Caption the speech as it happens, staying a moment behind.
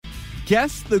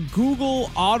Guess the Google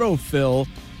Autofill.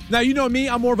 Now, you know me,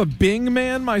 I'm more of a Bing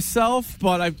man myself,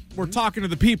 but we're talking to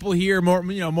the people here. More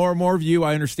of you,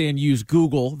 I understand, use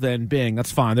Google than Bing. That's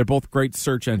fine. They're both great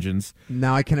search engines.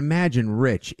 Now, I can imagine,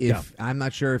 Rich, I'm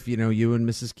not sure if you and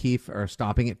Mrs. Keefe are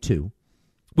stopping at 2.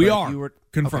 We are.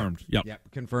 Confirmed. Okay.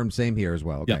 Yep. Confirmed. Same here as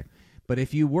well. Okay. Yep. But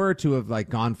if you were to have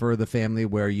gone for the family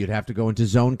where you'd have to go into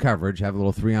zone coverage, have a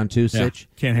little 3-on-2 sitch,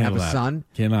 can't handle have a that. son,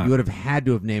 Cannot. You would have had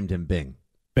to have named him Bing.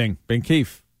 Bing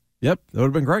Keefe. Yep, that would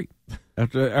have been great. All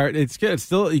right, it's good.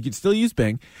 You can still use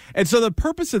Bing. And so the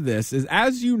purpose of this is,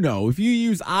 as you know, if you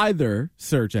use either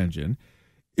search engine,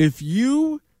 if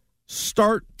you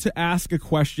start to ask a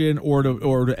question or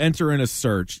to enter in a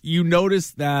search, you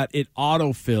notice that it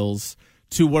autofills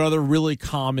to what other really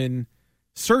common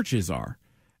searches are.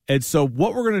 And so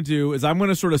what we're going to do is I'm going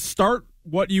to sort of start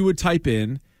what you would type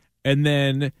in, and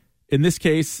then in this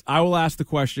case, I will ask the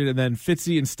question, and then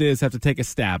Fitzy and Stiz have to take a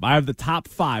stab. I have the top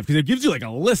 5, because it gives you a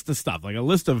list of stuff, a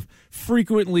list of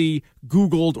frequently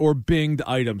Googled or Binged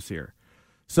items here.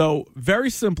 So very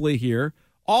simply here,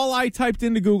 all I typed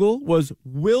into Google was,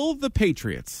 will the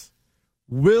Patriots?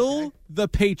 Will the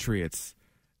Patriots?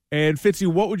 And Fitzy,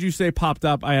 what would you say popped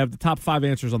up? I have the top 5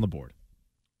 answers on the board.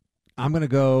 I'm going to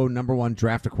go number 1,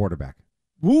 draft a quarterback.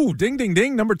 Ooh, ding, ding,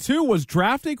 ding. Number 2 was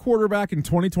draft a quarterback in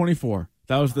 2024.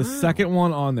 That was the second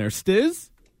one on there. Stiz?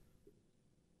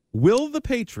 Will the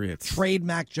Patriots trade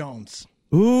Mac Jones?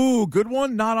 Ooh, good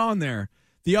one. Not on there.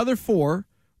 The other 4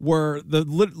 were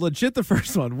legit the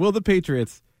first one. Will the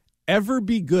Patriots ever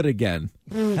be good again?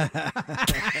 That's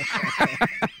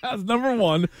number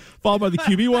 1, followed by the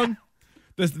QB one.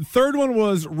 The third one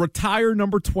was retire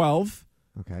number 12.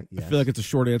 Okay, yes. I feel like it's a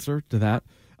short answer to that.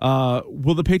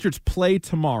 Will the Patriots play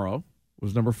tomorrow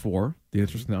was number 4. The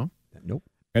answer is no. Nope.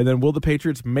 And then will the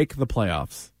Patriots make the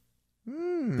playoffs?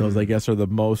 Those, I guess, are the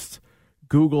most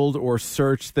Googled or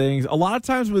searched things. A lot of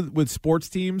times with sports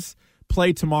teams,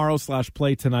 play tomorrow /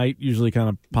 play tonight usually kind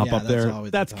of pop up there.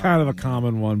 That's kind of a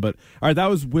common one. But, all right, that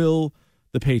was will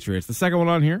the Patriots. The second one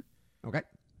on here. Okay.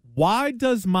 Why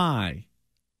does my,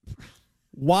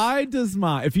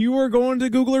 if you were going to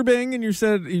Google or Bing and you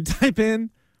type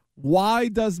in, why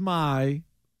does my,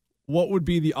 what would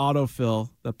be the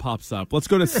autofill that pops up? Let's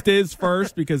go to Stiz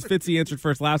first, because Fitzy answered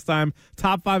first last time.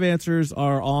 Top 5 answers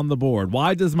are on the board.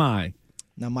 Why does my?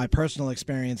 Now, my personal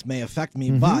experience may affect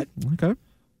me, but okay,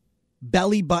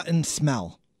 belly button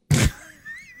smell. All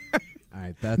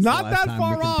right, that's not that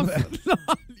far off.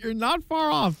 You're not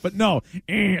far off, but no.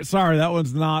 Sorry, that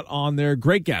one's not on there.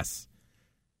 Great guess.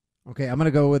 Okay, I'm going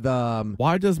to go with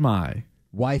why does my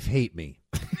wife hate me?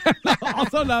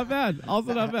 Also not bad.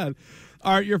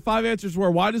 All right, your 5 answers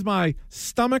were, why does my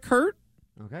stomach hurt?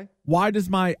 Okay. Why does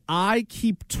my eye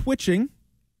keep twitching?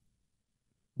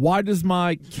 Why does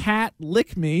my cat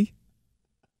lick me?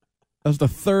 That was the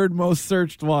third most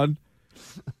searched one.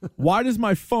 Why does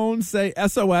my phone say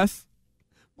SOS?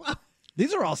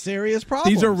 These are all serious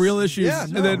problems. These are real issues. Yeah,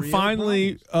 and then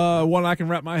finally, one I can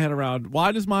wrap my head around.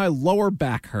 Why does my lower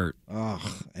back hurt? Oh,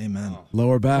 amen.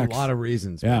 Lower back. A lot of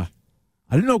reasons. Yeah.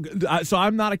 I didn't know. So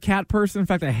I'm not a cat person. In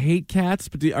fact, I hate cats.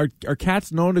 But are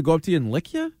cats known to go up to you and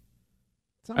lick you?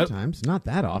 Sometimes. Not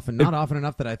that often. Not often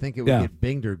enough that I think it would get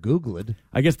binged or Googled.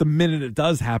 I guess the minute it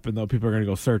does happen, though, people are going to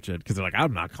go search it because they're like,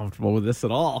 I'm not comfortable with this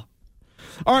at all.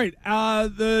 All right.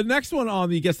 The next one on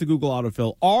the Guess the Google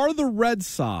Autofill. Are the Red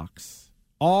Sox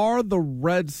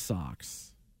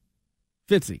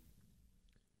Fitzy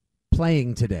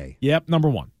playing today? Yep, number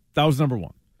 1. That was number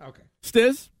 1. Okay.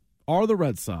 Stiz, are the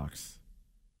Red Sox?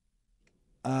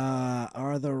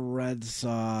 Are the Red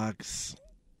Sox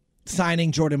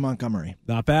signing Jordan Montgomery?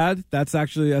 Not bad. That's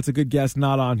a good guess.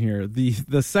 Not on here.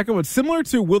 The second one, similar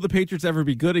to will the Patriots ever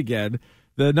be good again?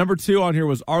 The number 2 on here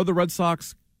was, are the Red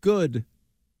Sox good?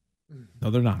 No,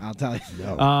 they're not. I'll tell you.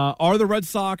 No. Are the Red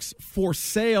Sox for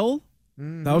sale?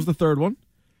 That was the third one.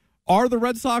 Are the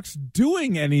Red Sox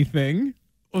doing anything?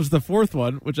 Was the fourth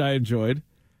one, which I enjoyed.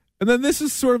 And then this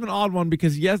is sort of an odd one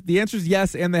because, yes, the answer is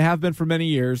yes, and they have been for many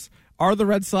years. Are the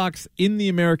Red Sox in the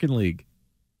American League?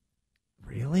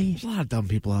 Really? There's a lot of dumb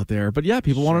people out there. But, yeah,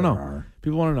 people want to know.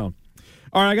 People want to know.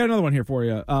 All right, I got another one here for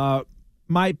you.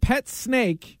 My pet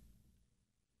snake.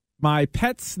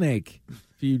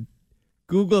 If you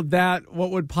Googled that, what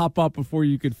would pop up before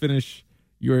you could finish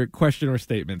your question or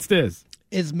statement? Stiz.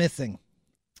 Is missing.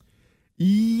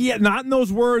 Yeah, not in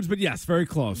those words, but yes, very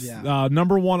close. Yeah.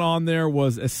 Number 1 on there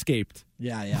was escaped.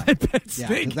 Yeah. My pet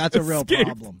snake That's a real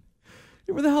problem.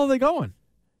 Where the hell are they going?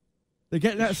 They're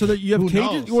getting that so that you have Who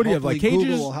cages. knows? What do you have? Hopefully Like cages?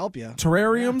 Google will help you.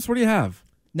 Terrariums? What do you have?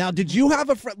 Now, did you have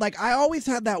a friend? Like, I always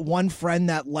had that one friend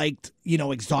that liked,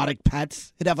 exotic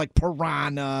pets. He'd have like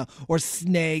piranha or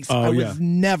snakes. I was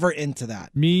never into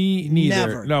that. Me neither.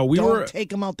 Never. No, Don't take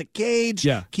them out the cage.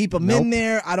 Yeah. Keep them in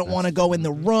there. I don't want to go in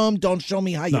the room. Don't show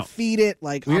me how you feed it.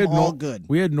 Like, I'm all good.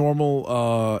 We had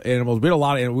normal animals. We had a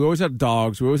lot of animals. We always had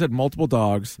dogs. We always had multiple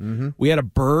dogs. Mm-hmm. We had a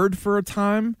bird for a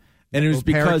time, and it was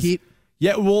because parakeet?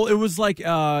 Yeah, well, it was like it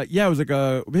was like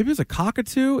maybe it was a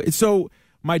cockatoo. So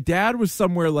my dad was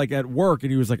somewhere like at work,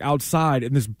 and he was like outside,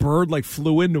 and this bird like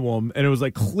flew into him, and it was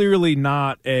like clearly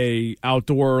not a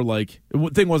outdoor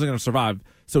thing wasn't going to survive.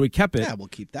 So we kept it. Yeah, we'll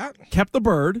keep that. Kept the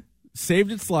bird,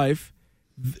 saved its life,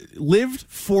 lived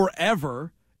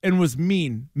forever, and was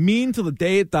mean till the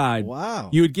day it died. Wow.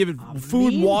 You would give it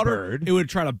food, water. Bird. It would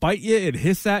try to bite you. It'd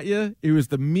hiss at you. It was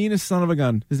the meanest son of a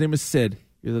gun. His name was Sid.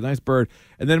 He was a nice bird.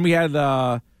 And then we had,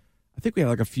 I think we had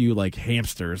like a few like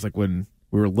hamsters, like when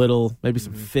we were little, maybe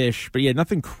some fish. But yeah,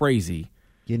 nothing crazy.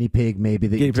 Guinea pig, maybe,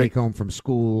 that you take home from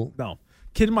school. No.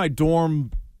 Kid in my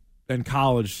dorm in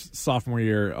college, sophomore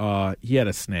year, he had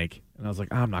a snake. And I was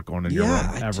like, I'm not going in your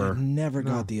room ever. I never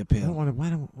got the appeal. I don't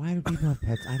want to, why do people have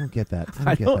pets? I don't get that.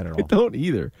 I don't get that at all. I don't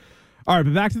either. All right,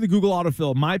 but back to the Google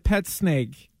autofill. My pet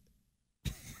snake.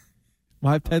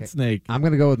 My pet snake. I'm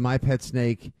going to go with my pet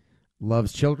snake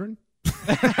loves children.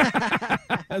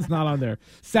 That's not on there.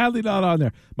 Sadly, not on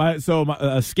there. My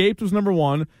escaped was number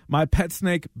 1. My pet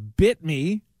snake bit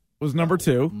me was number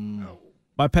 2. No.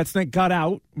 My pet snake got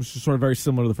out, which is sort of very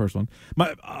similar to the first one.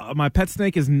 My pet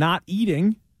snake is not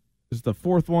eating is the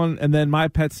 4th one, and then my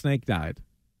pet snake died.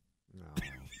 No.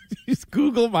 Just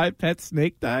Google my pet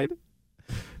snake died.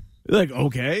 You're like,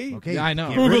 okay. Yeah, I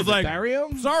know. Google's like, bury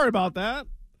him? Sorry about that.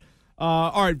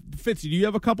 All right, Fitzy, do you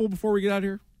have a couple before we get out of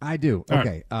here? I do. All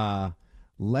okay.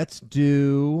 Let's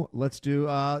do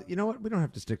you know what? We don't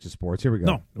have to stick to sports. Here we go.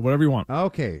 No, whatever you want.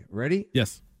 Okay, ready?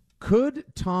 Yes. Could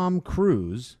Tom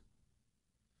Cruise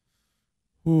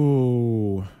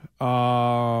fly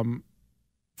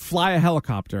a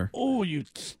helicopter? Oh, you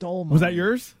stole mine. Was that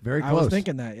yours? very I close? was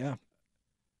thinking that, yeah.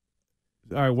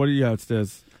 All right, what do you have? It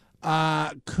says.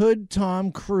 Could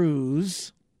Tom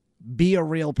Cruise be a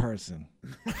real person?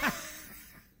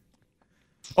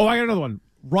 Oh, I got another one.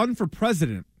 Run for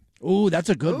president. Ooh, that's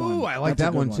a good one. Ooh, I like That's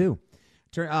a that good one too.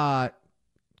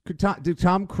 Did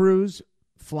Tom Cruise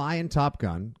fly in Top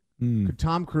Gun? Could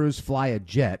Tom Cruise fly a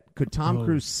jet? Could Tom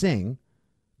Cruise sing?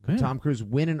 Could Tom Cruise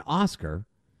win an Oscar?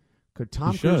 Could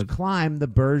Tom Cruise climb the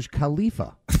Burj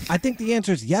Khalifa? I think the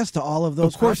answer is yes to all of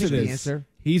those Of course questions. it is. Answer.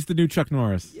 He's the new Chuck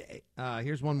Norris.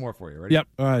 Here's one more for you. Ready? Yep.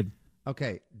 All right.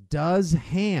 Okay. Does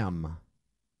ham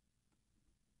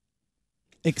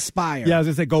Expire. Yeah, I was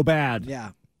gonna say go bad.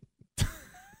 Yeah.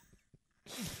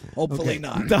 Hopefully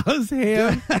not. Does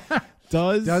ham?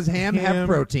 does ham have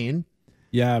protein?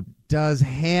 Yeah. Does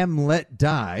Hamlet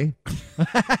die?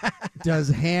 Does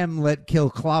Hamlet kill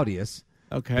Claudius?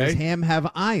 Okay. Does ham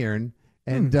have iron?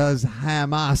 And does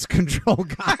Hamas control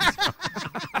Gaza?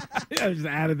 I just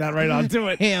added that right onto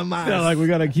it. Hamas. Yeah, like we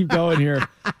gotta keep going here.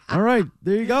 All right,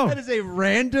 there you go. That is a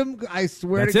random. I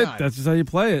swear That's to it. God. That's just how you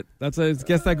play it. That's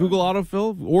Guess That Google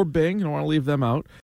Autofill or Bing. You don't want to leave them out.